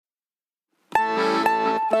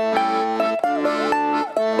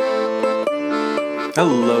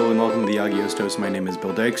Hello and welcome to the Agios Dose. My name is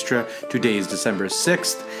Bill Dykstra. Today is December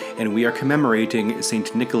 6th, and we are commemorating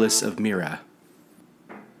St. Nicholas of Myra.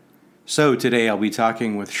 So today I'll be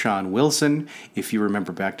talking with Sean Wilson. If you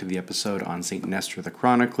remember back to the episode on St. Nestor the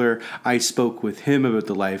Chronicler, I spoke with him about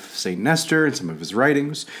the life of St. Nestor and some of his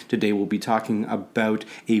writings. Today we'll be talking about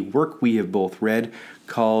a work we have both read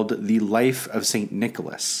called The Life of St.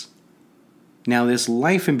 Nicholas. Now, this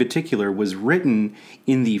life in particular was written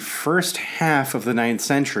in the first half of the 9th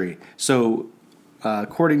century. So,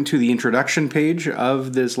 according to the introduction page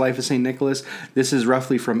of this Life of St. Nicholas, this is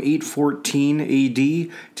roughly from 814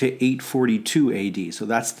 AD to 842 AD. So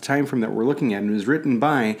that's the time frame that we're looking at, and it was written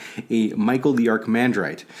by a Michael the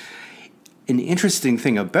Archimandrite. An interesting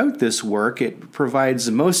thing about this work, it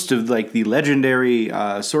provides most of the legendary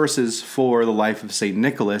sources for the Life of St.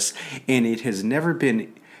 Nicholas, and it has never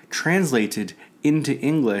been translated into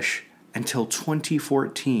English until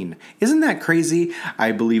 2014. Isn't that crazy?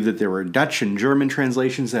 I believe that there were Dutch and German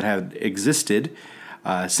translations that have existed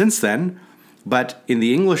since then, but in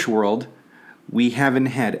the English world, we haven't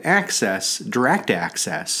had direct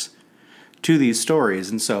access to these stories.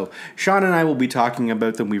 And so Sean and I will be talking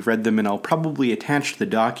about them. We've read them, and I'll probably attach the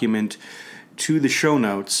document to the show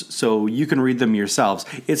notes so you can read them yourselves.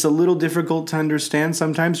 It's a little difficult to understand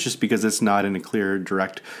sometimes just because it's not in a clear,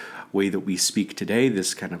 direct way that we speak today,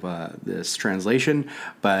 this kind of this translation,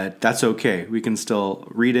 but that's okay. We can still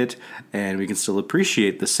read it, and we can still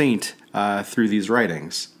appreciate the saint through these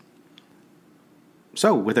writings.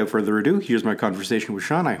 So, without further ado, here's my conversation with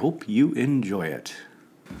Sean. I hope you enjoy it.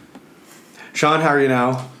 Sean, how are you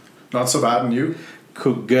now? Not so bad, and you?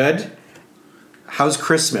 Cool, good. How's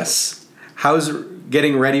Christmas? How's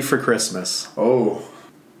getting ready for Christmas? Oh,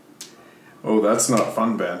 that's not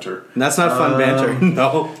fun banter. That's not fun banter.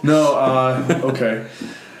 No, okay.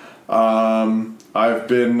 I've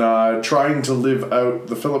been trying to live out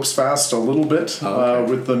the Phillips fast a little bit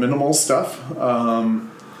with the minimal stuff.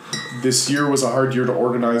 This year was a hard year to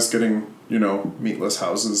organize getting, meatless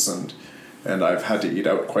houses, and I've had to eat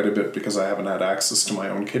out quite a bit because I haven't had access to my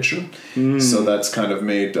own kitchen. So that's kind of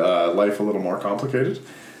made life a little more complicated.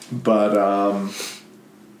 But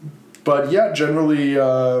yeah, generally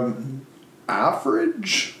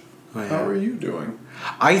average. Oh, yeah. How are you doing?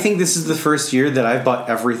 I think this is the first year that I've bought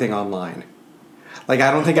everything online. I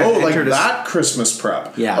don't think I've entered that Christmas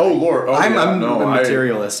prep. Yeah. Oh, Lord. Oh, I'm a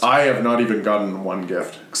materialist. I have not even gotten one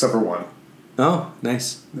gift, except for one. Oh,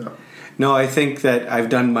 nice. No. No, I think that I've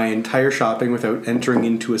done my entire shopping without entering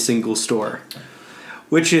into a single store,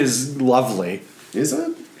 which is lovely. Is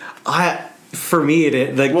it? For me, it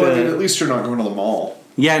is. At least you're not going to the mall.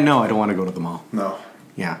 Yeah, no, I don't want to go to the mall. No.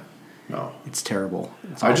 Yeah. No. It's terrible.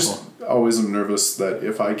 It's I just always am nervous that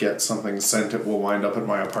if I get something sent, it will wind up at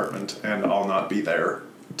my apartment, and I'll not be there,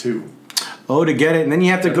 too. Oh, to get it, and then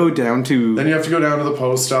you have to go down to... Then you have to go down to the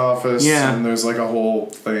post office, yeah. And there's a whole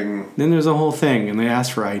thing. Then there's a whole thing, and they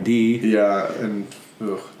ask for ID. Yeah, and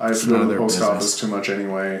I have to go to the post office too much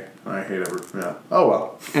anyway. I hate it. Yeah. Oh,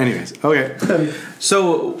 well. Anyways, okay.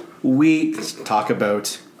 So we talk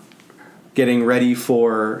about getting ready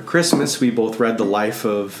for Christmas. We both read The Life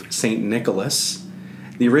of St. Nicholas.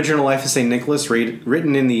 The original Life of St. Nicholas,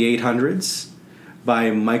 written in the 800s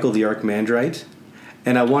by Michael the Archimandrite.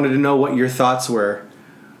 And I wanted to know what your thoughts were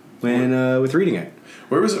with reading it.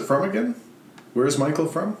 Where was it from again? Where is Michael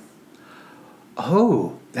from?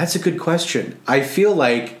 Oh, that's a good question. I feel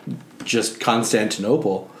like just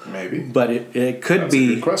Constantinople. Maybe. But it could be...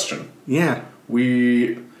 That's a good question. Yeah.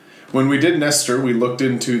 When we did Nestor, we looked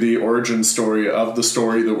into the origin story of the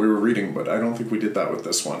story that we were reading, but I don't think we did that with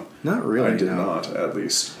this one. Not really, I did not, at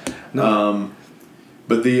least. No.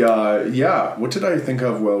 But what did I think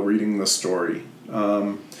of while reading the story?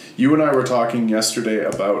 You and I were talking yesterday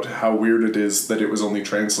about how weird it is that it was only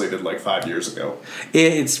translated 5 years ago.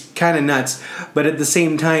 It's kind of nuts, but at the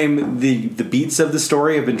same time, the beats of the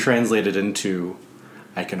story have been translated into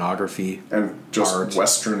iconography and just art.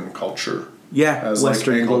 Western culture. Yeah, as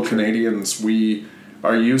Western Anglo-Canadians, we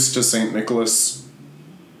are used to St. Nicholas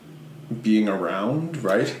being around,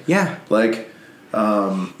 right? Yeah.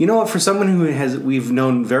 You know what? For someone we've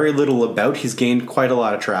known very little about, he's gained quite a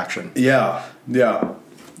lot of traction. Yeah. I'm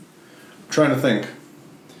trying to think.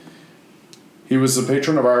 He was a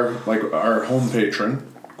patron of our home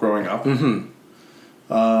patron growing up. Mm-hmm.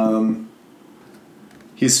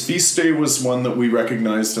 His feast day was one that we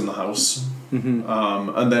recognized in the house. Mm-hmm.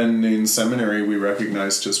 And then in seminary, we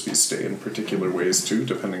recognized his feast day in particular ways too,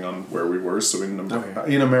 depending on where we were. So in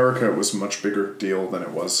America, it was a much bigger deal than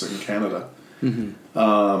it was in Canada.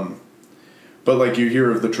 Mm-hmm. But you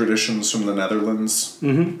hear of the traditions from the Netherlands,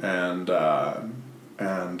 mm-hmm. and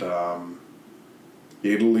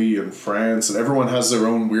Italy and France, and everyone has their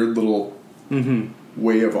own weird little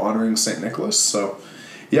way of honoring St. Nicholas. So,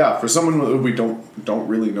 yeah, for someone that we don't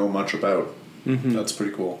really know much about, that's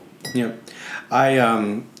pretty cool. Yeah,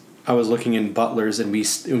 I was looking in Butler's, and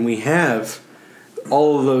we have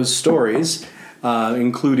all of those stories,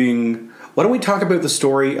 including. Why don't we talk about the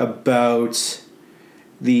story about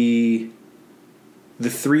the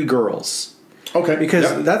three girls? Okay.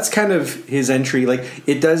 Because that's kind of his entry. Like,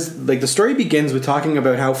 it does, like, the story begins with talking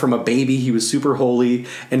about how from a baby he was super holy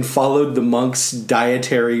and followed the monks'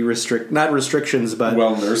 dietary not restrictions, but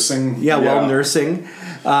well nursing. Yeah, well nursing.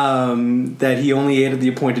 That he only ate at the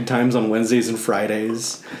appointed times on Wednesdays and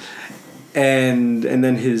Fridays. And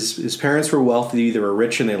then his parents were wealthy, they were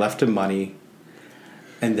rich, and they left him money.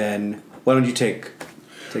 And then, why don't you take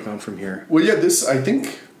on from here? Well, yeah, this, I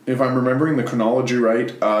think, if I'm remembering the chronology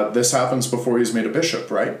right, this happens before he's made a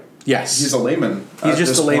bishop, right? Yes. He's a layman. He's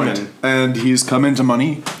just a layman. Point. And he's come into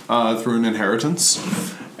money through an inheritance.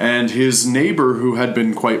 And his neighbor, who had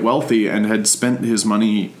been quite wealthy and had spent his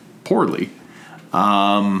money poorly,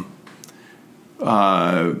 I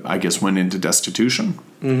guess went into destitution.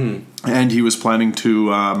 Mm-hmm. And he was planning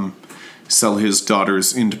to sell his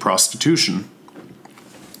daughters into prostitution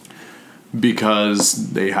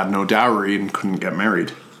because they had no dowry and couldn't get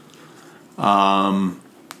married. And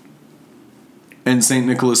St.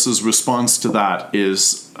 Nicholas's response to that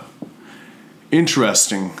is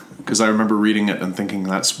interesting, because I remember reading it and thinking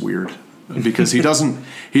that's weird, because he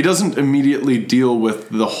doesn't immediately deal with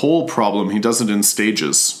the whole problem. He does it in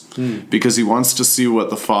stages, because he wants to see what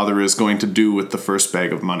the father is going to do with the first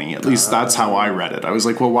bag of money. At least that's how I read it. I was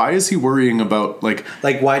like, well, why is he worrying about like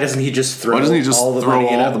why doesn't he just throw all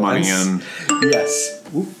the money in? Yes.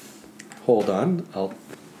 Oop. Hold on.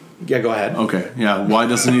 Yeah, go ahead. Okay, yeah. Why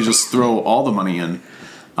doesn't he just throw all the money in?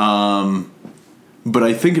 But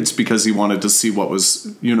I think it's because he wanted to see what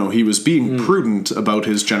was, he was being prudent about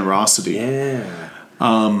his generosity. Yeah.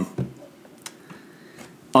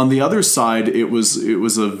 On the other side, it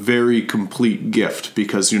was a very complete gift,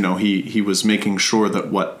 because he was making sure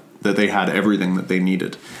that they had everything that they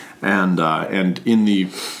needed, and at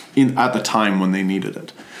the time when they needed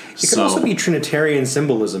it. It could also be Trinitarian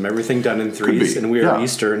symbolism, everything done in threes, and we are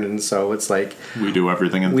Eastern, and so it's like we do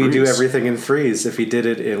everything in threes. We do everything in threes. If he did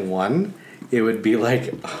it in one, it would be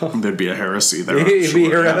like there'd be a heresy there. It'd be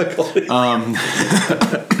heretical.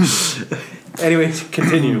 Anyway,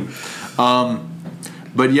 continue.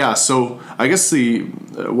 But yeah, so I guess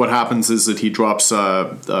what happens is that he drops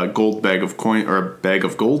a bag of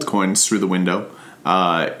gold coins through the window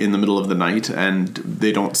in the middle of the night, and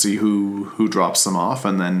they don't see who drops them off,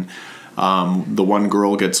 and then the one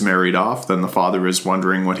girl gets married off. Then the father is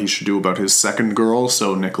wondering what he should do about his second girl,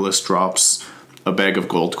 so Nicholas drops a bag of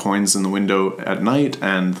gold coins in the window at night,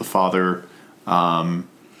 and the father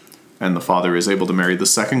is able to marry the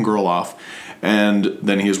second girl off. And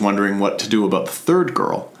then he is wondering what to do about the third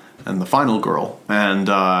girl and the final girl.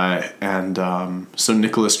 So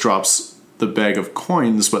Nicholas drops the bag of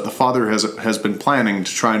coins, but the father has been planning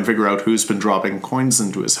to try and figure out who's been dropping coins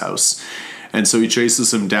into his house. And so he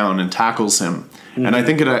chases him down and tackles him. Mm-hmm. And I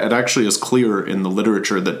think it actually is clear in the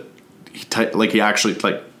literature that he actually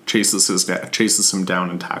chases him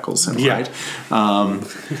down and tackles him, right?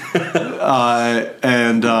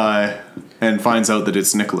 And finds out that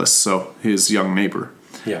it's Nicholas, so his young neighbor.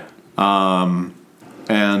 Yeah. I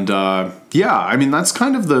mean, that's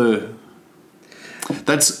kind of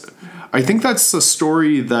I think that's the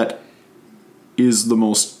story that is the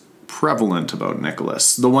most prevalent about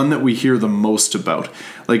Nicholas. The one that we hear the most about.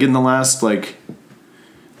 Like in the last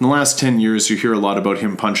 10 years, you hear a lot about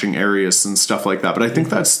him punching Arius and stuff like that. But I think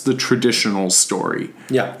that's the traditional story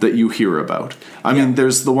that you hear about. I mean,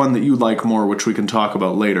 there's the one that you like more, which we can talk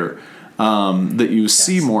about later, that you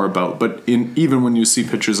see more about. But even when you see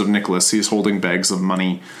pictures of Nicholas, he's holding bags of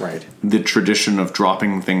money. Right. The tradition of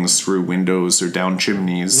dropping things through windows or down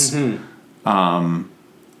chimneys. Mm-hmm.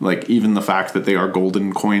 Like even the fact that they are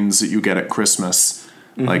golden coins that you get at Christmas,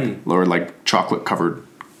 or like chocolate covered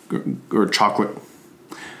or chocolate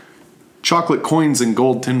coins in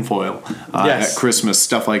gold tinfoil at Christmas,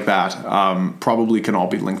 stuff like that, probably can all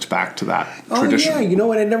be linked back to that tradition. Oh yeah, you know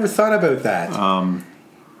what? I never thought about that.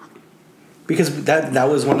 Because that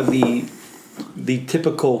was one of the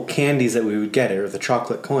typical candies that we would get, or the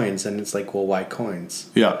chocolate coins, and it's like, well, why coins?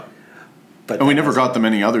 Yeah. And we never got them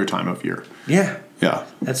any other time of year. Yeah. Yeah.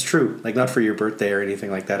 That's true. Like, not for your birthday or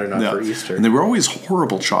anything like that, or not for Easter. And they were always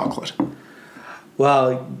horrible chocolate.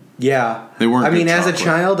 Well, yeah. They weren't. I mean, good as a chocolate.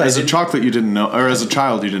 child, as a chocolate you didn't know, or as a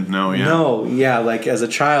child you didn't know. Yeah. No, yeah, like as a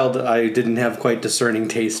child, I didn't have quite discerning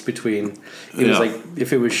taste between. It was like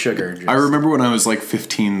if it was sugar. I remember when I was like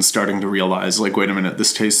 15, starting to realize, like, wait a minute,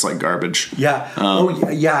 this tastes like garbage. Yeah.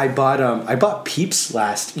 Yeah. I bought Peeps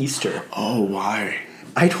last Easter. Oh, why?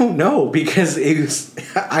 I don't know, because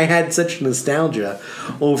I had such nostalgia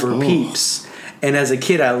over Peeps. And as a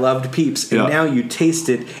kid, I loved Peeps. And now you taste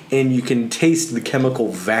it, and you can taste the chemical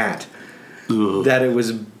vat that it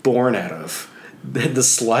was born out of. The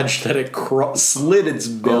sludge that it slid its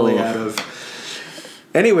belly out of.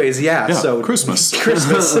 Anyways, so... Christmas.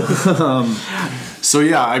 Christmas. So,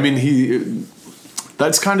 yeah, I mean,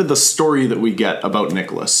 that's kind of the story that we get about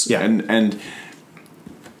Nicholas. Yeah. And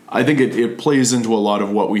I think it plays into a lot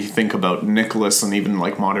of what we think about Nicholas and even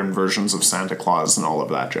like modern versions of Santa Claus and all of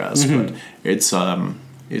that jazz. Mm-hmm. But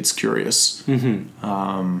it's curious. Mm-hmm.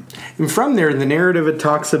 And from there, in the narrative, it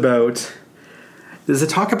talks about... Does it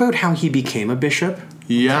talk about how he became a bishop?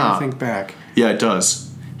 Yeah. I'm trying to think back. Yeah, it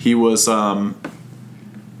does. He was...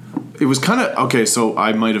 it was kind of... Okay, so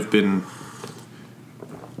I might have been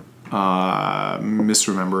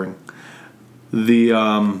misremembering.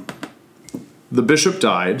 The bishop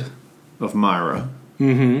died of Myra.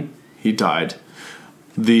 Mm-hmm. He died.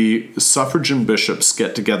 The suffragan bishops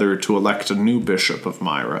get together to elect a new bishop of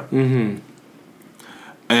Myra. Mm-hmm.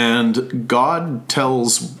 And God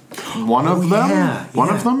tells one of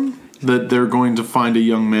them that they're going to find a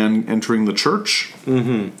young man entering the church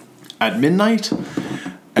at midnight,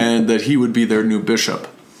 and that he would be their new bishop.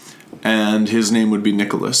 And his name would be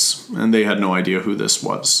Nicholas. And they had no idea who this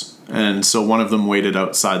was. And so one of them waited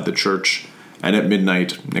outside the church. And at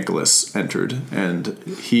midnight, Nicholas entered, and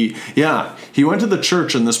he went to the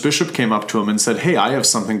church, and this bishop came up to him and said, "Hey, I have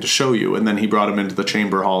something to show you." And then he brought him into the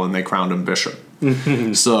chamber hall, and they crowned him bishop.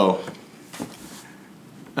 So,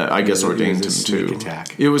 I guess ordained him too.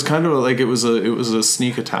 Attack. It was kind of like it was a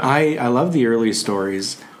sneak attack. I love the early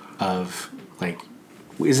stories of, like,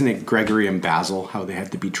 isn't it Gregory and Basil, how they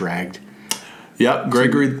had to be dragged? Yeah,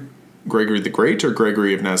 Gregory the Great or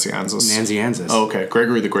Gregory of Nazianzus? Nazianzus. Oh, okay.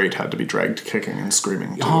 Gregory the Great had to be dragged kicking and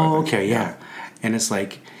screaming. Too, okay, yeah. And it's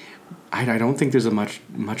like, I don't think there's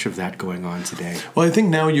much of that going on today. Well, I think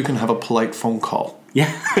now you can have a polite phone call.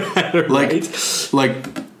 Yeah, right. Like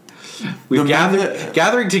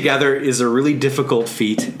gathering together is a really difficult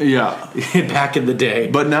feat. Yeah, back in the day.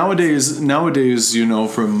 But nowadays, you know,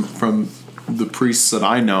 from the priests that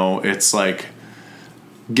I know, it's like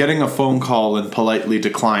getting a phone call and politely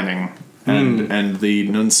declining, and the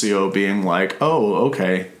nuncio being like, "Oh,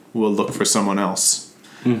 okay, we'll look for someone else."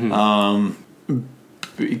 Mm-hmm.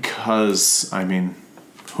 Because I mean,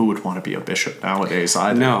 who would want to be a bishop nowadays?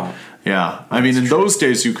 Either. No. Yeah, I mean, in those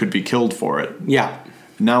days you could be killed for it. Yeah.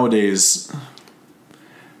 Nowadays,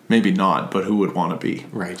 maybe not, but who would want to be?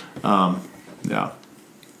 Right. Yeah.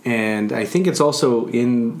 And I think it's also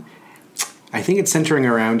it's centering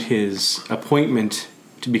around his appointment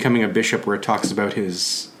to becoming a bishop, where it talks about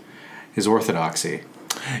his orthodoxy.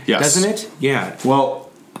 Yes. Doesn't it? Yeah. Well,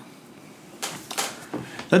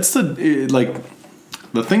 that's the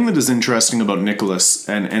thing that is interesting about Nicholas,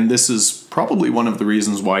 and this is probably one of the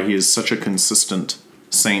reasons why he is such a consistent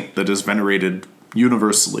saint that is venerated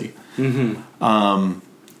universally,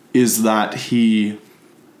 is that he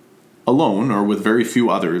alone, or with very few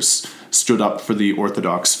others, stood up for the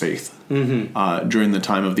Orthodox faith during the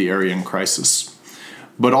time of the Arian crisis.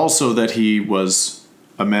 But also that he was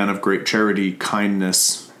a man of great charity,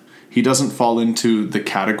 kindness. He doesn't fall into the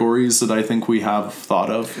categories that I think we have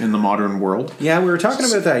thought of in the modern world. Yeah, we were talking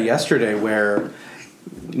about that yesterday, where,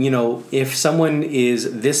 you know, if someone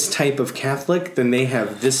is this type of Catholic, then they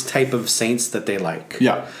have this type of saints that they like.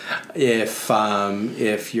 Yeah. If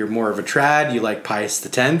you're more of a trad, you like Pius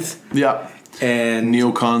X. Yeah. And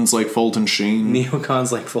neocons like Fulton Sheen.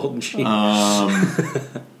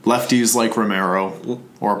 Lefties like Romero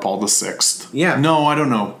or Paul VI. Yeah. No, I don't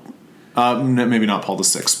know. Maybe not Paul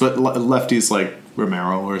VI, but lefties like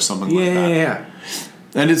Romero or something like that. Yeah.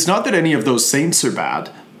 And it's not that any of those saints are bad,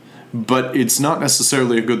 but it's not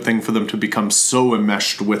necessarily a good thing for them to become so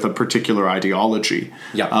enmeshed with a particular ideology.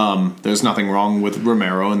 Yeah. There's nothing wrong with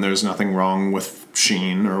Romero, and there's nothing wrong with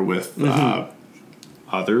Sheen or with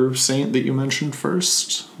other saint that you mentioned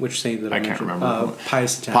first. Which saint that I can't remember.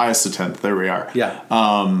 Pius X. Pius X. There we are. Yeah.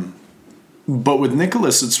 But with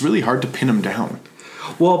Nicholas, it's really hard to pin him down.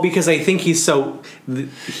 Well, because I think he's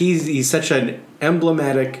such an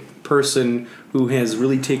emblematic person who has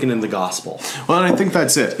really taken in the gospel. Well, and I think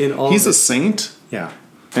that's it. He's a saint. Yeah.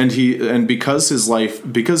 and because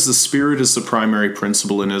the spirit is the primary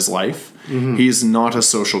principle in his life, he's not a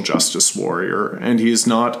social justice warrior, and he's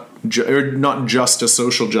not just a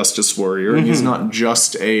social justice warrior, and he's not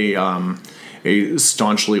just a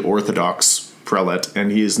staunchly orthodox prelate,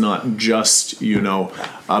 and he's not just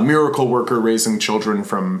a miracle worker raising children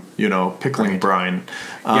from pickling brine,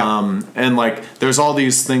 and like there's all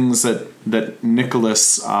these things that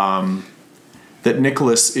Nicholas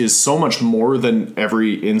is so much more than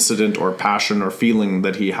every incident or passion or feeling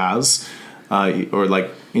that he has, or like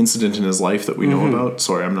incident in his life that we know about.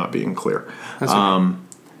 Sorry, I'm not being clear. That's okay.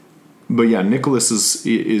 But yeah, Nicholas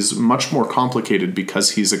is much more complicated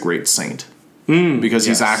because he's a great saint. Because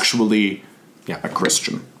he's actually a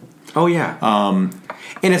Christian. Oh, yeah.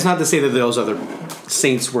 And it's not to say that those other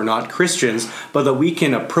saints were not Christians, but that we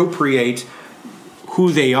can appropriate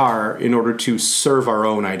who they are in order to serve our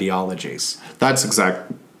own ideologies. That's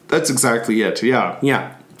exactly it, yeah.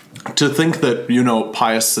 Yeah. To think that,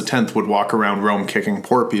 Pius X would walk around Rome kicking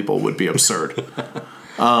poor people would be absurd.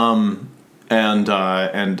 And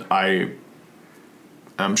I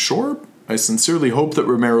am sure, I sincerely hope that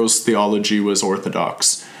Romero's theology was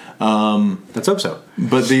orthodox. Let's hope so.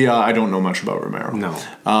 But I don't know much about Romero. No.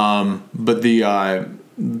 But the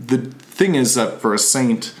thing is that for a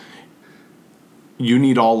saint, you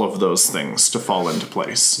need all of those things to fall into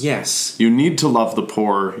place. Yes. You need to love the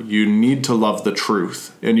poor, you need to love the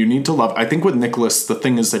truth, and you need to love... I think with Nicholas, the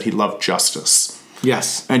thing is that he loved justice.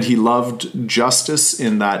 Yes. And he loved justice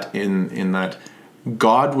in that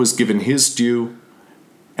God was given his due,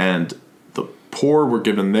 and the poor were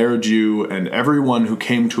given their due, and everyone who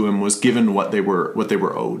came to him was given what they were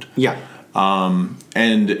owed. Yeah.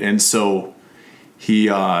 And so he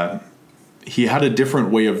had a different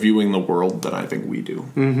way of viewing the world than I think we do.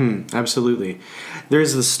 Mm-hmm. Absolutely.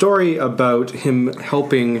 There's the story about him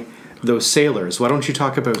helping those sailors. Why don't you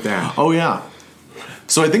talk about that? Oh, yeah.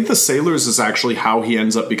 So I think the sailors is actually how he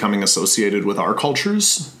ends up becoming associated with our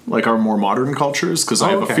cultures, like our more modern cultures, because I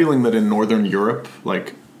have a feeling that in Northern Europe,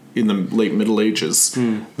 like in the late Middle Ages,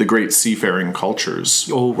 the great seafaring cultures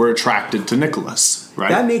were attracted to Nicholas, right?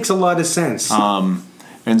 That makes a lot of sense.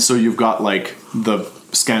 And so you've got like the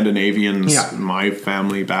Scandinavians, my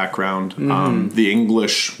family background, the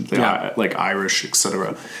English, like Irish,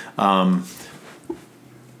 etc.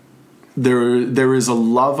 There is a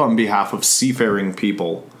love on behalf of seafaring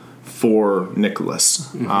people for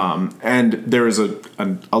Nicholas, and there is a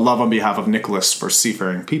love on behalf of Nicholas for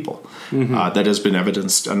seafaring people that has been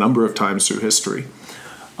evidenced a number of times through history.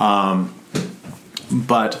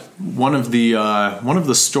 But one of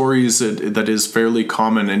the stories that is fairly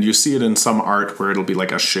common, and you see it in some art where it'll be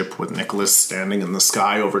like a ship with Nicholas standing in the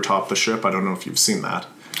sky over top the ship. I don't know if you've seen that.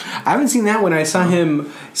 I haven't seen that one. I saw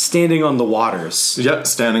him standing on the waters. Yeah,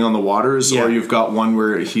 standing on the waters, or you've got one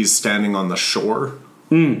where he's standing on the shore.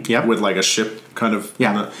 With like a ship kind of.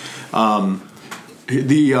 Yeah.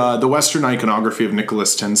 The Western iconography of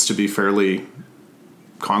Nicholas tends to be fairly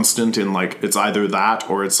constant in like it's either that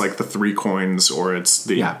or it's like the three coins or it's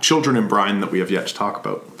the children in brine that we have yet to talk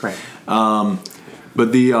about. Right.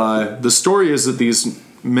 But the story is that these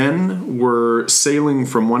men were sailing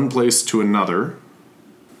from one place to another.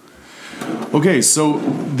 Okay, so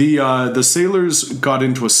the sailors got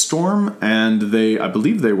into a storm, and I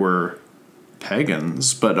believe they were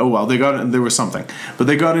pagans, but there was something. But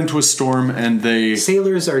they got into a storm, and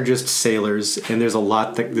sailors are just sailors, and there's a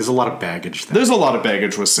lot of baggage there. There's a lot of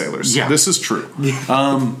baggage with sailors. Yeah, this is true.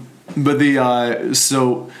 But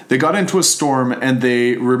so they got into a storm, and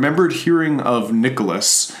they remembered hearing of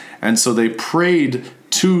Nicholas, and so they prayed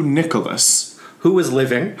to Nicholas, who was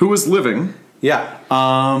living. Yeah.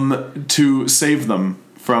 To save them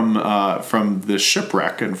from the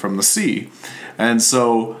shipwreck and from the sea. And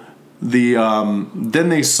so then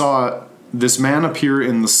they saw this man appear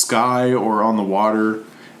in the sky or on the water,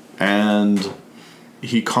 and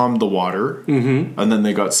he calmed the water, and then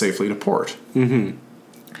they got safely to port.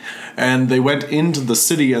 And they went into the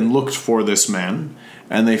city and looked for this man,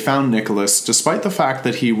 and they found Nicholas, despite the fact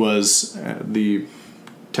that he was the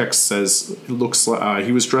text says he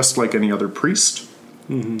was dressed like any other priest,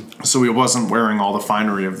 so he wasn't wearing all the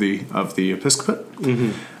finery of the episcopate,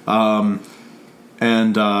 and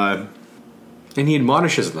he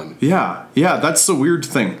admonishes them. Yeah, that's the weird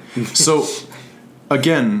thing. So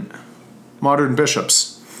again, modern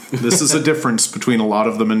bishops. This is a difference between a lot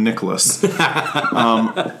of them and Nicholas.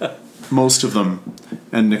 Most of them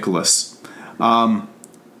and Nicholas.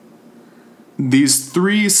 These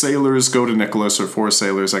three sailors go to Nicholas, or four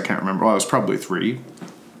sailors, I can't remember. Well, it was probably three.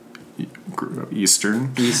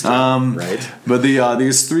 Eastern. Right. But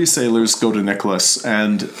these three sailors go to Nicholas,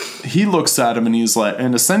 and he looks at him, and he's like,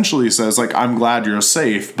 and essentially says, like, I'm glad you're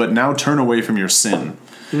safe, but now turn away from your sin.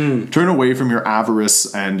 Turn away from your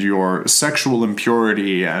avarice and your sexual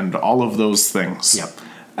impurity and all of those things. Yep.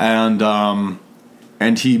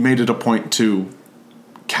 And he made it a point to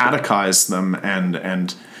catechize them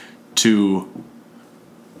and to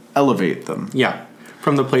elevate them. Yeah.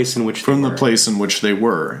 From the place in which they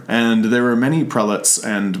were. And there are many prelates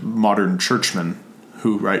and modern churchmen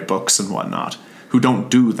who write books and whatnot who don't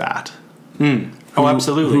do that. Oh,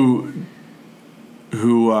 absolutely.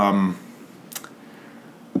 Who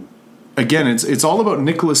again, it's all about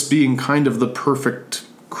Nicholas being kind of the perfect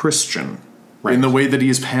Christian, right, in the way that he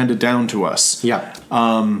is handed down to us. Yeah.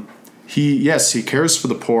 He cares for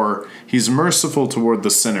the poor. He's merciful toward the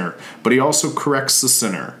sinner, but he also corrects the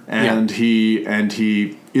sinner, and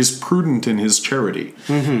he is prudent in his charity.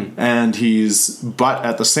 But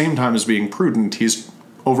at the same time as being prudent, he's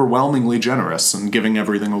overwhelmingly generous and giving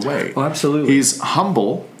everything away. Oh, absolutely. He's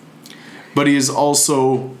humble, but he's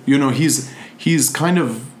also, he's kind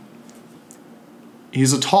of.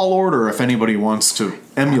 He's a tall order if anybody wants to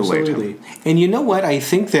emulate him. And you know what? I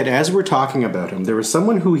think that as we're talking about him, there was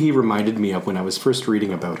someone who he reminded me of when I was first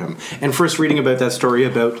reading about him. And first reading about that story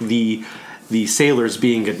about the sailors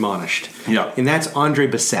being admonished. Yeah. And that's Andre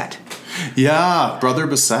Bessette. Yeah, Brother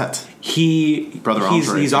Bessette.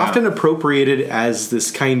 He's often appropriated as this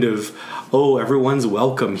kind of, everyone's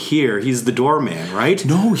welcome here. He's the doorman, right?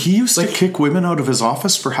 No, he used to kick women out of his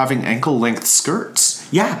office for having ankle-length skirts.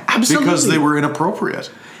 Yeah, absolutely. Because they were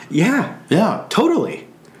inappropriate. Yeah. Yeah. Totally.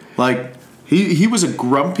 Like, he was a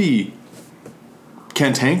grumpy,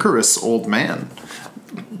 cantankerous old man.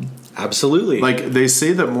 Absolutely. Like, they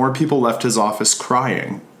say that more people left his office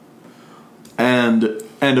crying and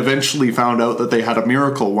eventually found out that they had a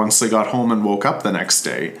miracle once they got home and woke up the next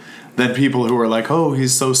day than people who were like, oh,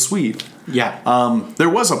 he's so sweet. Yeah. There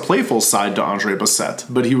was a playful side to Andre Bessette,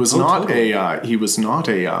 but he was he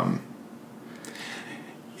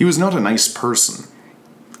was not a nice person.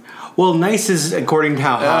 Well, nice is according to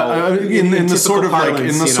how in the sort of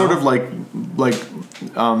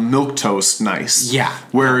milk toast nice. Yeah.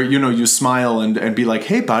 Where you smile and be like,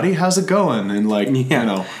 hey buddy, how's it going? And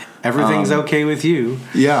everything's okay with you.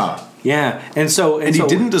 Yeah. Yeah. And he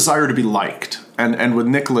didn't desire to be liked. And with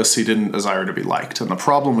Nicholas, he didn't desire to be liked. And the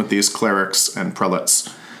problem with these clerics and prelates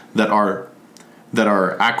that are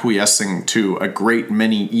acquiescing to a great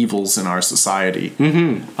many evils in our society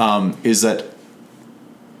is that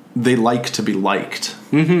they like to be liked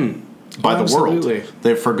by the world.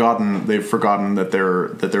 They've forgotten that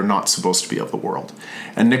they're not supposed to be of the world,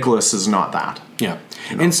 and Nicholas is not that. Yeah,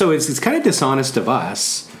 and so it's kind of dishonest of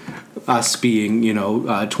us being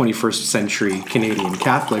 21st century Canadian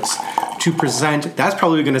Catholics to present. That's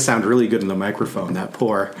probably going to sound really good in the microphone. That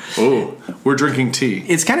pour. Oh, we're drinking tea.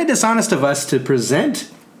 It's kind of dishonest of us to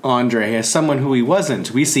present Andre as someone who he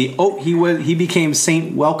wasn't. We see, he became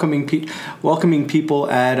saint, welcoming people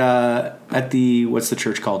at the, what's the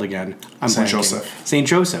church called again? St. Joseph. St.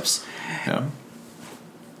 Joseph's. Yeah.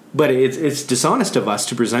 But it's dishonest of us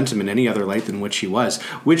to present him in any other light than which he was,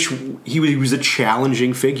 he was a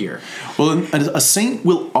challenging figure. Well, a saint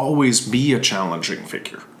will always be a challenging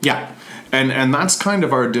figure. Yeah. And that's kind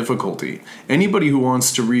of our difficulty. Anybody who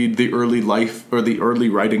wants to read the early life or the early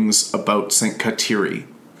writings about Saint Kateri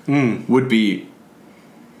would be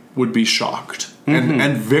shocked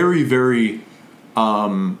and very, very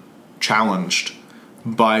challenged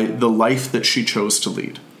by the life that she chose to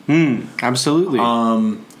lead. Absolutely.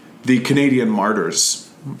 The Canadian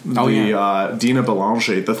martyrs, Dina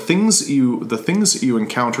Belanger, the things that you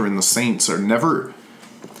encounter in the saints are never.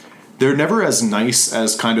 They're never as nice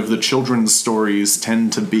as kind of the children's stories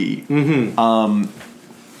tend to be. And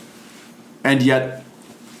yet,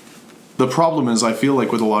 the problem is, I feel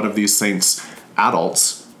like with a lot of these saints,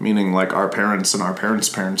 adults, meaning like our parents and our parents'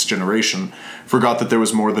 parents' generation, forgot that there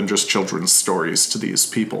was more than just children's stories to these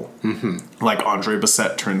people. Like Andre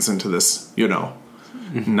Bessette turns into this,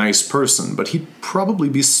 nice person, but he'd probably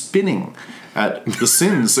be spinning at the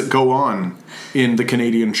sins that go on in the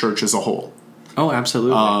Canadian church as a whole. Oh,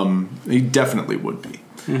 absolutely. He definitely would be.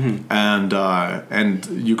 And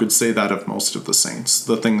you could say that of most of the saints.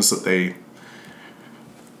 The things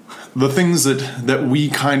that we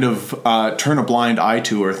kind of turn a blind eye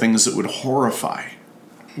to are things that would horrify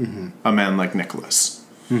a man like Nicholas.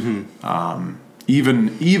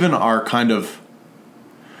 Even our kind of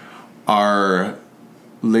our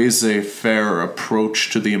laissez-faire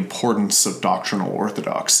approach to the importance of doctrinal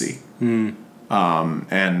orthodoxy, and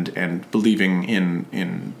believing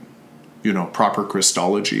in proper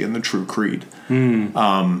Christology and the true creed.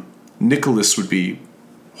 Nicholas would be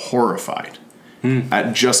horrified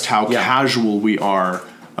at just how casual we are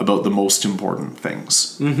about the most important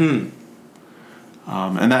things. And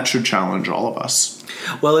that should challenge all of us.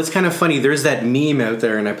 Well, it's kind of funny. There's that meme out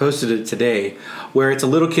there, and I posted it today, where it's a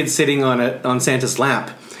little kid sitting on Santa's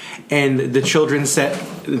lap, and the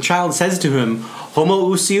child says to him,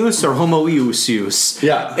 "Homoousius or homoiousius?"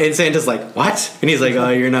 Yeah. And Santa's like, "What?" And he's like, "Oh,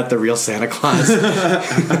 you're not the real Santa Claus."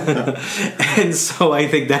 And so I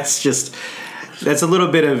think that's a little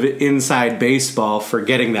bit of inside baseball for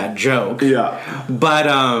getting that joke. Yeah. But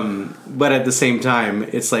at the same time,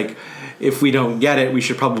 it's like, if we don't get it, we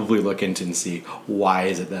should probably look into and see, why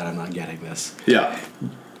is it that I'm not getting this? Yeah.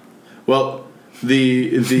 Well,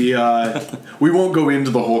 we won't go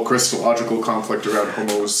into the whole Christological conflict around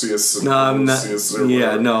homoousius and homoousius.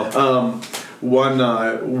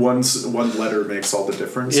 One letter makes all the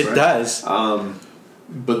difference. It does.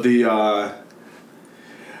 But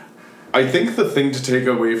I think the thing to take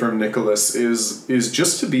away from Nicholas is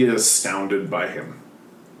just to be astounded by him.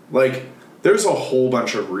 Like, there's a whole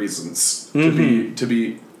bunch of reasons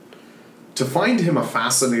to find him a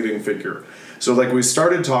fascinating figure. So, like, we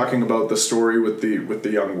started talking about the story with the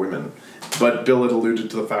young women, but Bill had alluded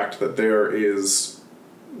to the fact that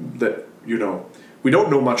we don't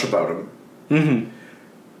know much about him.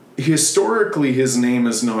 Historically, his name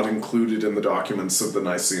is not included in the documents of the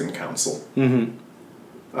Nicene Council.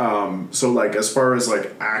 So, like, as far as,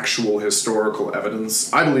 like, actual historical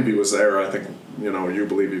evidence, I believe he was there. I think, you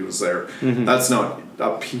believe he was there. That's not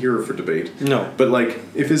up here for debate. No. But, like,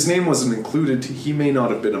 if his name wasn't included, he may not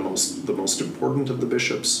have been the most important of the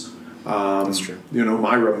bishops. That's true.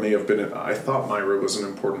 Myra may have been... I thought Myra was an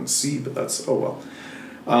important see, but that's... Oh,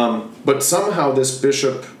 well. But somehow this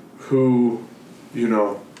bishop who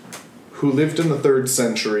lived in the 3rd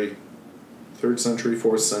century,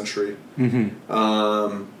 4th century,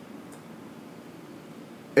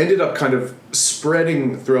 ended up kind of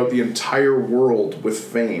spreading throughout the entire world with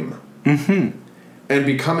fame, and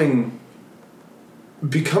becoming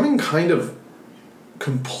kind of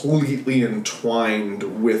completely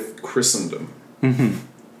entwined with Christendom.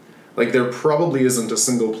 Like, there probably isn't a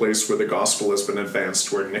single place where the gospel has been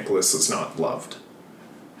advanced where Nicholas is not loved.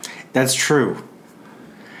 That's true.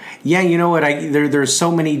 Yeah, you know what? There's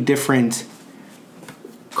so many different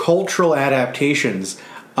cultural adaptations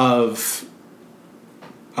of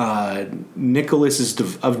Nicholas's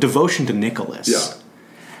of devotion to Nicholas. Yeah,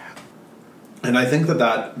 and I think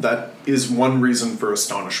that is one reason for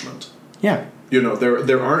astonishment. Yeah,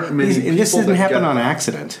 there aren't many. And this didn't happen on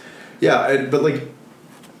accident. Yeah, but like,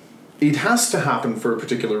 it has to happen for a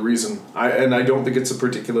particular reason. I don't think it's a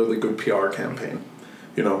particularly good PR campaign.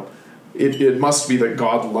 It must be that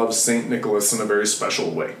God loves Saint Nicholas in a very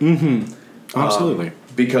special way. Absolutely.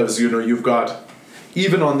 Because, you've got,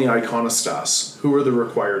 even on the iconostas, who are the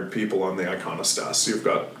required people on the iconostas? You've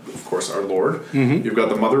got, of course, our Lord. You've got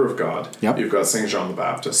the Mother of God. Yep. You've got St. John the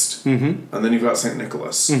Baptist. And then you've got St.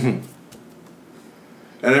 Nicholas. And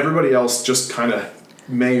everybody else just kind of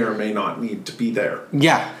may or may not need to be there.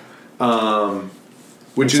 Yeah.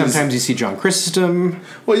 Sometimes you see John Chrysostom.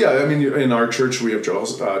 Well, yeah, I mean, in our church we have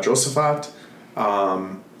Josaphat.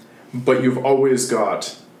 But you've always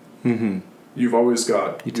got... You've always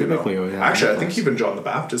got... You typically always have... Actually, I think even John the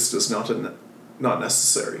Baptist is not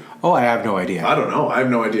necessary. Oh, I have no idea. I don't know. I have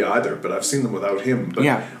no idea either, but I've seen them without him. But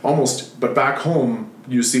yeah. But back home,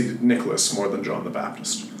 you see Nicholas more than John the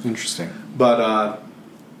Baptist. Interesting. But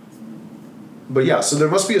yeah, so there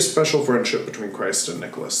must be a special friendship between Christ and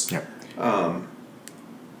Nicholas. Yeah.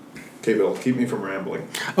 Okay, Bill, keep me from rambling.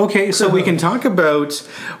 Okay, so we can talk about...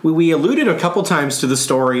 We alluded a couple times to the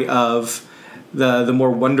story of the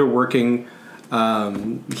more wonder-working...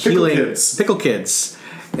 healing pickle kids.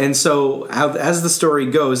 And so as the story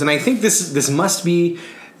goes, and I think this must be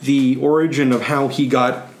the origin of how he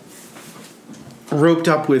got roped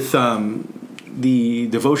up with the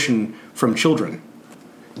devotion from children.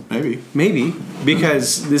 Maybe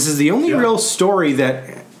because this is the only real story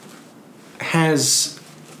that has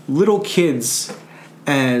little kids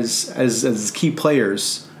as key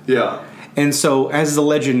players. Yeah. And so, as the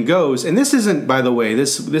legend goes, and this isn't, by the way,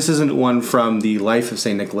 this isn't one from the life of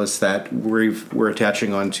St. Nicholas that we're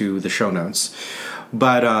attaching onto the show notes,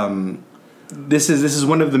 but this is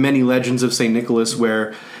one of the many legends of St. Nicholas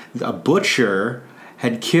where a butcher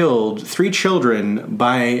had killed 3 children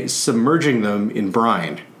by submerging them in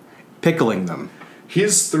brine, pickling them.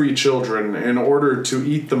 His 3 children, in order to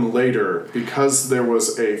eat them later, because there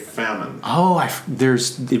was a famine. Oh,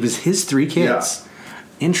 it was his 3 kids. Yeah.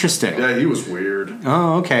 Interesting. Yeah, he was weird.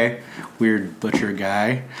 Oh, okay. Weird butcher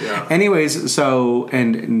guy. Yeah. Anyways, so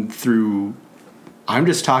and through, I'm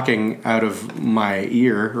just talking out of my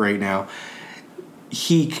ear right now.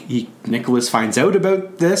 Nicholas finds out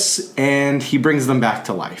about this and he brings them back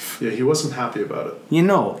to life. Yeah, he wasn't happy about it. You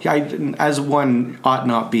know, as one ought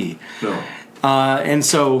not be. No. And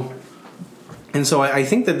so I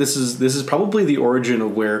think that this is probably the origin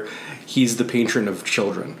of where he's the patron of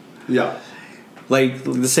children. Yeah. Like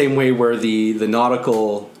the same way where the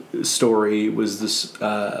nautical story was this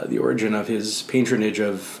the origin of his patronage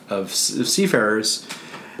of seafarers.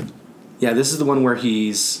 Yeah, this is the one where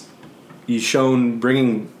he's shown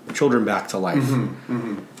bringing children back to life.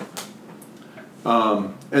 Mm-hmm,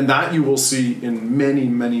 mm-hmm. And that you will see in many,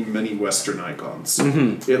 many, many Western icons.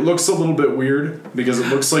 Mm-hmm. It looks a little bit weird because it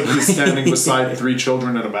looks like he's standing beside 3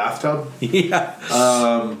 children in a bathtub. Yeah.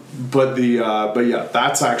 But yeah,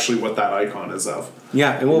 that's actually what that icon is of.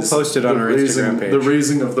 Yeah, and we'll post it on our Instagram page. The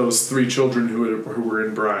raising of those 3 children who were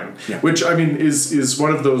in brine, yeah. Which I mean is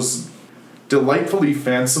one of those delightfully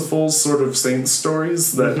fanciful sort of saint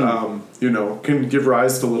stories that can give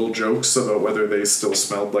rise to little jokes about whether they still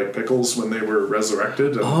smelled like pickles when they were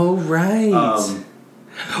resurrected. And, oh right.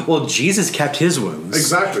 Well, Jesus kept his wounds.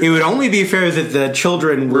 Exactly. It would only be fair that the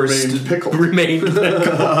children remained pickled.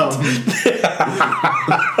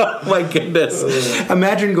 Oh my goodness!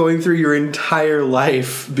 Imagine going through your entire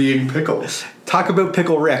life being pickles. Talk about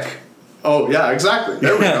Pickle Rick. Oh yeah, exactly.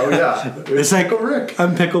 There we go. Yeah, it's like Pickle Rick.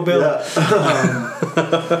 I'm Pickle Bill.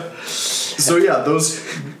 Yeah. So yeah, those.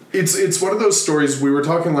 It's one of those stories we were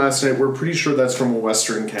talking last night. We're pretty sure that's from a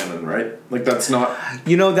Western canon, right? Like that's not.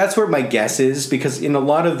 That's where my guess is, because in a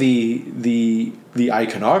lot of the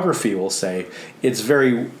iconography, we'll say it's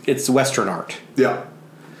Western art. Yeah.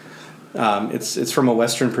 It's from a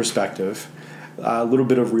Western perspective. A little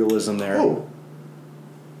bit of realism there. Oh.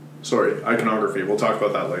 Sorry, iconography. We'll talk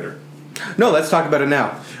about that later. No, let's talk about it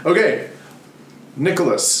now. Okay.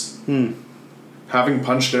 Nicholas. Having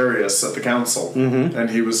punched Arius at the council. Mm-hmm. And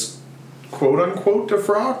he was quote-unquote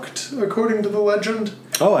defrocked, according to the legend.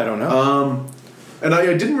 Oh, I don't know. And I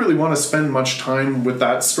didn't really want to spend much time with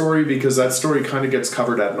that story because that story kind of gets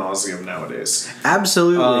covered ad nauseum nowadays.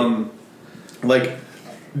 Absolutely.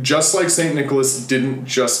 Just like St. Nicholas didn't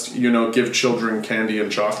just, give children candy and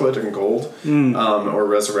chocolate and gold, or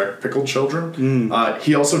resurrect pickled children,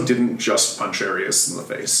 he also didn't just punch Arius in the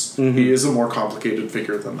face. Mm-hmm. He is a more complicated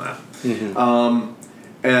figure than that. Mm-hmm.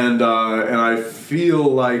 And I feel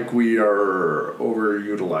like we are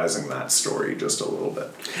overutilizing that story just a little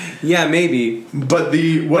bit. Yeah, maybe. But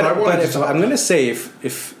I'm going to say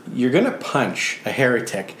if you're going to punch a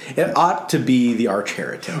heretic, it ought to be the arch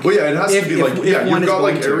heretic. Well, yeah, it has to be you've got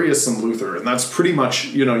like Arius and Luther, and that's pretty much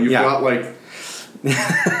you've got like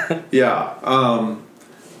yeah.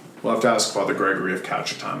 We'll have to ask Father Gregory if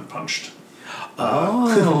Cajetan punched.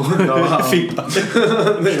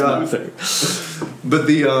 But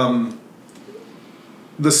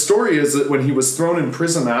the story is that when he was thrown in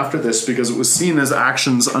prison after this, because it was seen as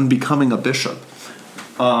actions unbecoming a bishop,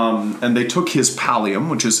 and they took his pallium,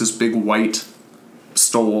 which is his big white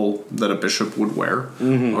stole that a bishop would wear,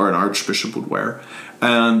 or an archbishop would wear,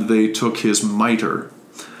 and they took his mitre,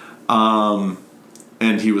 and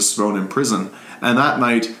he was thrown in prison. And that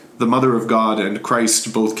night, the Mother of God and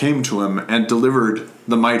Christ both came to him and delivered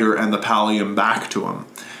the mitre and the pallium back to him.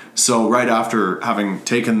 So right after having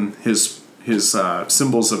taken his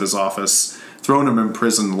symbols of his office, thrown him in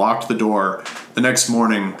prison, locked the door, the next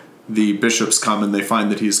morning the bishops come and they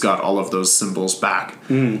find that he's got all of those symbols back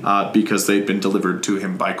because they'd been delivered to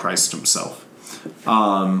him by Christ himself.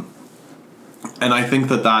 And I think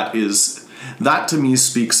that to me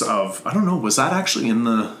speaks of, I don't know, was that actually in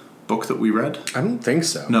the book that we read? I don't think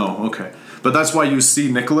so. No, okay. But that's why you see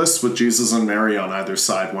Nicholas with Jesus and Mary on either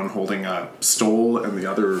side, one holding a stole and the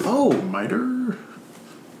other mitre.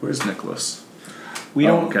 Where's Nicholas? We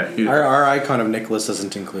don't. Okay. Our icon of Nicholas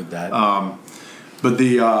doesn't include that. But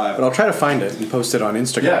I'll try to find it and post it on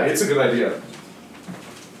Instagram. Yeah, it's a good idea.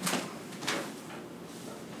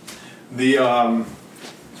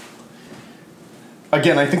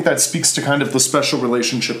 Again, I think that speaks to kind of the special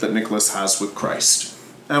relationship that Nicholas has with Christ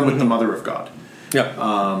and with the Mother of God.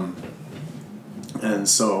 Yeah. And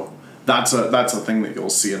so that's a thing that you'll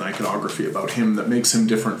see in iconography about him that makes him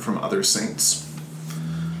different from other saints.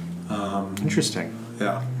 Interesting.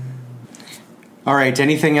 Yeah. All right.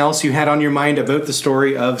 Anything else you had on your mind about the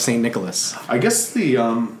story of St. Nicholas? I guess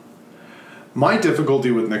my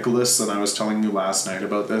difficulty with Nicholas, and I was telling you last night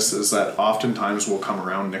about this, is that oftentimes we'll come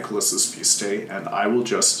around Nicholas's feast day, and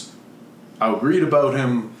I'll read about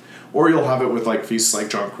him, or you'll have it with like feasts like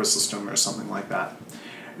John Chrysostom or something like that.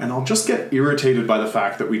 And I'll just get irritated by the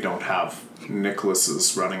fact that we don't have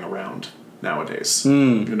Nicholases running around nowadays.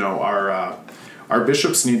 You know, our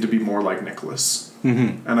bishops need to be more like Nicholas.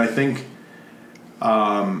 And I think,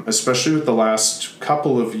 especially with the last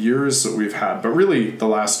couple of years that we've had, but really the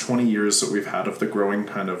last 20 years that we've had of the growing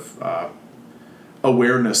kind of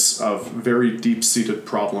awareness of very deep-seated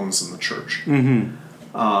problems in the church.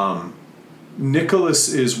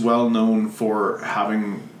 Nicholas is well known for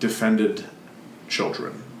having defended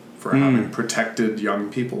children, for having protected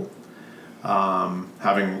young people,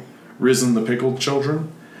 having risen the pickled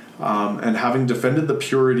children, and having defended the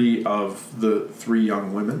purity of the 3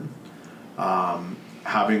 young women,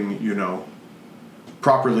 having, you know,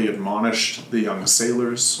 properly admonished the young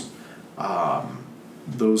sailors,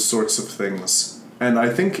 those sorts of things. And I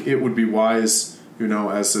think it would be wise, you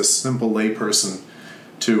know, as a simple layperson,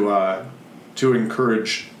 to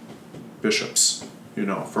encourage bishops, you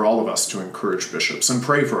know, for all of us to encourage bishops and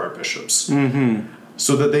pray for our bishops,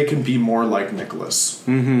 so that they can be more like Nicholas,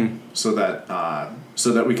 so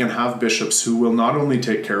that we can have bishops who will not only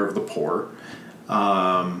take care of the poor,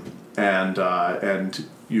 and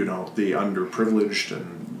you know, the underprivileged,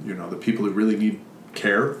 and you know, the people who really need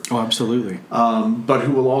care. Oh, absolutely. But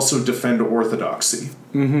who will also defend orthodoxy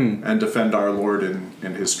and defend our Lord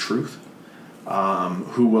in His truth.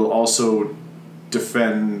 Who will also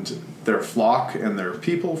defend their flock and their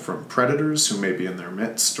people from predators who may be in their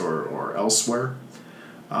midst or elsewhere.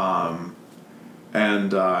 And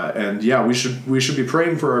yeah, we should be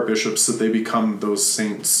praying for our bishops that they become those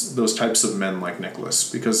saints, those types of men like Nicholas,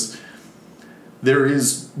 because there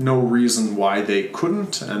is no reason why they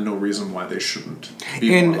couldn't and no reason why they shouldn't be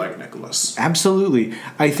more like Nicholas. Absolutely.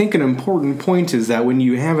 I think an important point is that when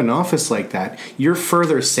you have an office like that, your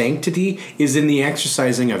further sanctity is in the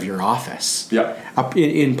exercising of your office. Yeah.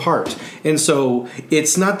 In part. And so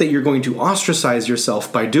it's not that you're going to ostracize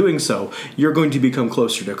yourself by doing so. You're going to become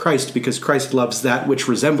closer to Christ because Christ loves that which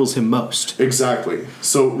resembles Him most. Exactly.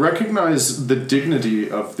 So recognize the dignity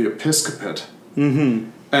of the episcopate.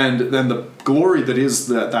 And then the glory that is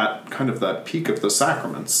that kind of that peak of the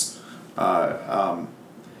sacraments, and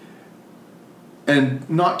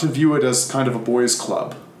not to view it as kind of a boys'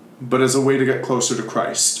 club, but as a way to get closer to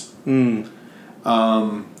Christ, rather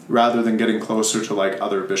than getting closer to like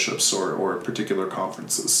other bishops or particular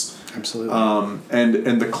conferences. Absolutely.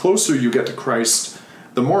 And the closer you get to Christ,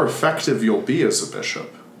 the more effective you'll be as a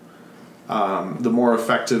bishop. The more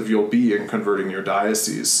effective you'll be in converting your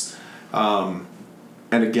diocese.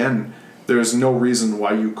 And again, there's no reason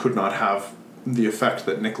why you could not have the effect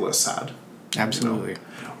that Nicholas had. Absolutely. You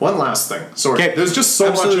know? One last thing. Sorry. Okay. There's just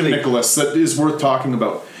so much in Nicholas that is worth talking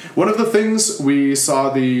about. One of the things we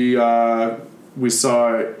saw a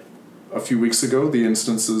few weeks ago, the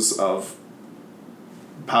instances of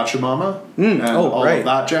Pachamama and all of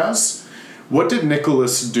that jazz. What did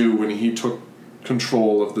Nicholas do when he took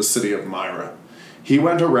control of the city of Myra? He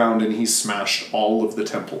went around and he smashed all of the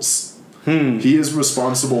temples. He is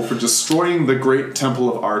responsible for destroying the great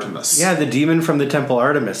temple of Artemis. Yeah, the demon from the temple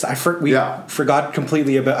Artemis. We forgot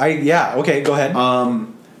completely about... okay, go ahead.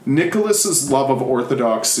 Nicholas's love of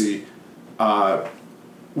orthodoxy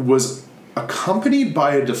was accompanied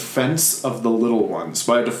by a defense of the little ones,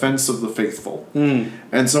 by a defense of the faithful.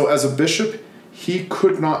 And so as a bishop, he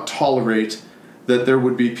could not tolerate that there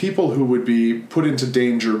would be people who would be put into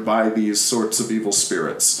danger by these sorts of evil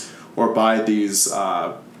spirits or by these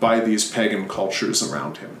pagan cultures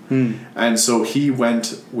around him. And so he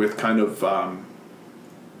went with kind of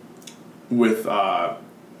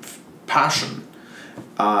passion.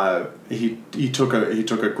 He took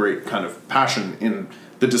a great kind of passion in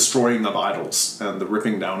the destroying of idols and the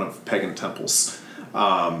ripping down of pagan temples.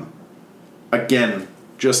 Again,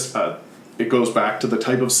 just it goes back to the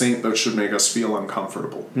type of saint that should make us feel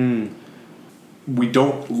uncomfortable. We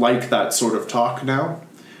don't like that sort of talk now.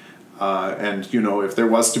 And you know, if there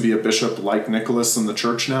was to be a bishop like Nicholas in the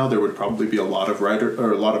church now, there would probably be a lot of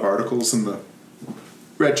articles in the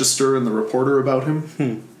Register and the Reporter about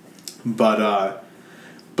him.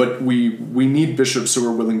 But we need bishops who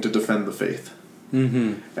are willing to defend the faith,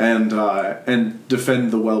 and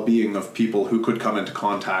defend the well-being of people who could come into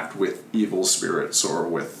contact with evil spirits or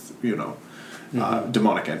with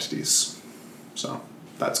demonic entities. So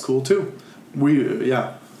that's cool too.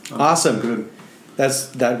 Awesome. Good.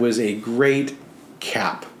 That was a great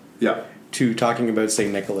cap. Yeah. To talking about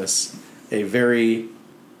St. Nicholas, a very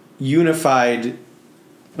unified.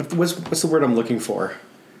 What's the word I'm looking for?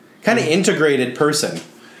 Kind of integrated person,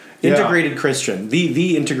 integrated Christian,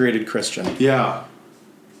 the integrated Christian. Yeah.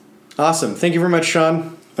 Awesome. Thank you very much,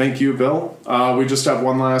 Sean. Thank you, Bill. We just have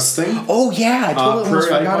one last thing. Oh yeah, I totally almost Prairie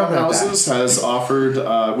forgot Icon about Houses that. has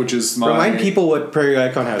offered, which is my... Remind people what Prairie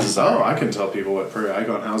Icon Houses are. Oh, I can tell people what Prairie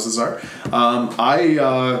Icon Houses are.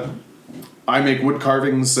 I make wood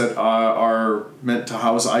carvings that are meant to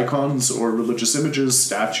house icons or religious images,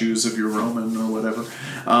 statues if you're Roman or whatever.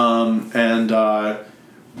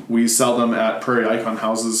 We sell them at Prairie Icon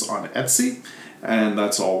Houses on Etsy, and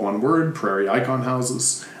that's all one word, Prairie Icon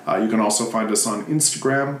Houses. You can also find us on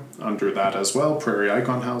Instagram under that as well, Prairie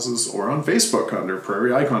Icon Houses, or on Facebook under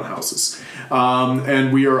Prairie Icon Houses.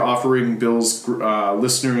 And we are offering Bill's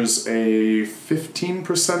listeners a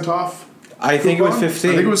 15% off. I think it was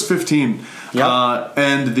 15. I think it was 15. Yep.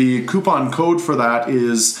 And the coupon code for that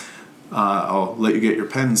is, I'll let you get your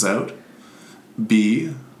pens out,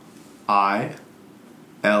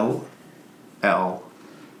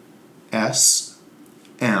 BILLSMELLS.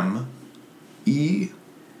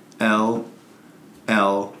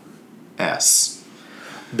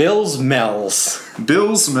 Bill's Mells.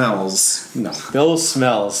 Bill Smells. No, Bill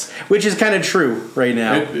Smells, which is kind of true right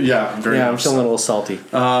now. Very Yeah, I'm much feeling a so. little salty.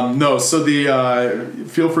 No, so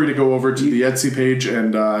feel free to go over to the Etsy page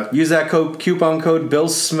and Use that coupon code Bill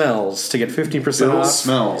Smells to get 15% Bill off.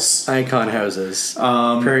 Smells. Icon Houses.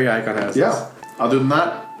 Prairie Icon Houses. Yeah. Other than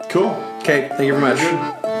that, cool. Okay, thank you very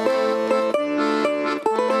much. Good.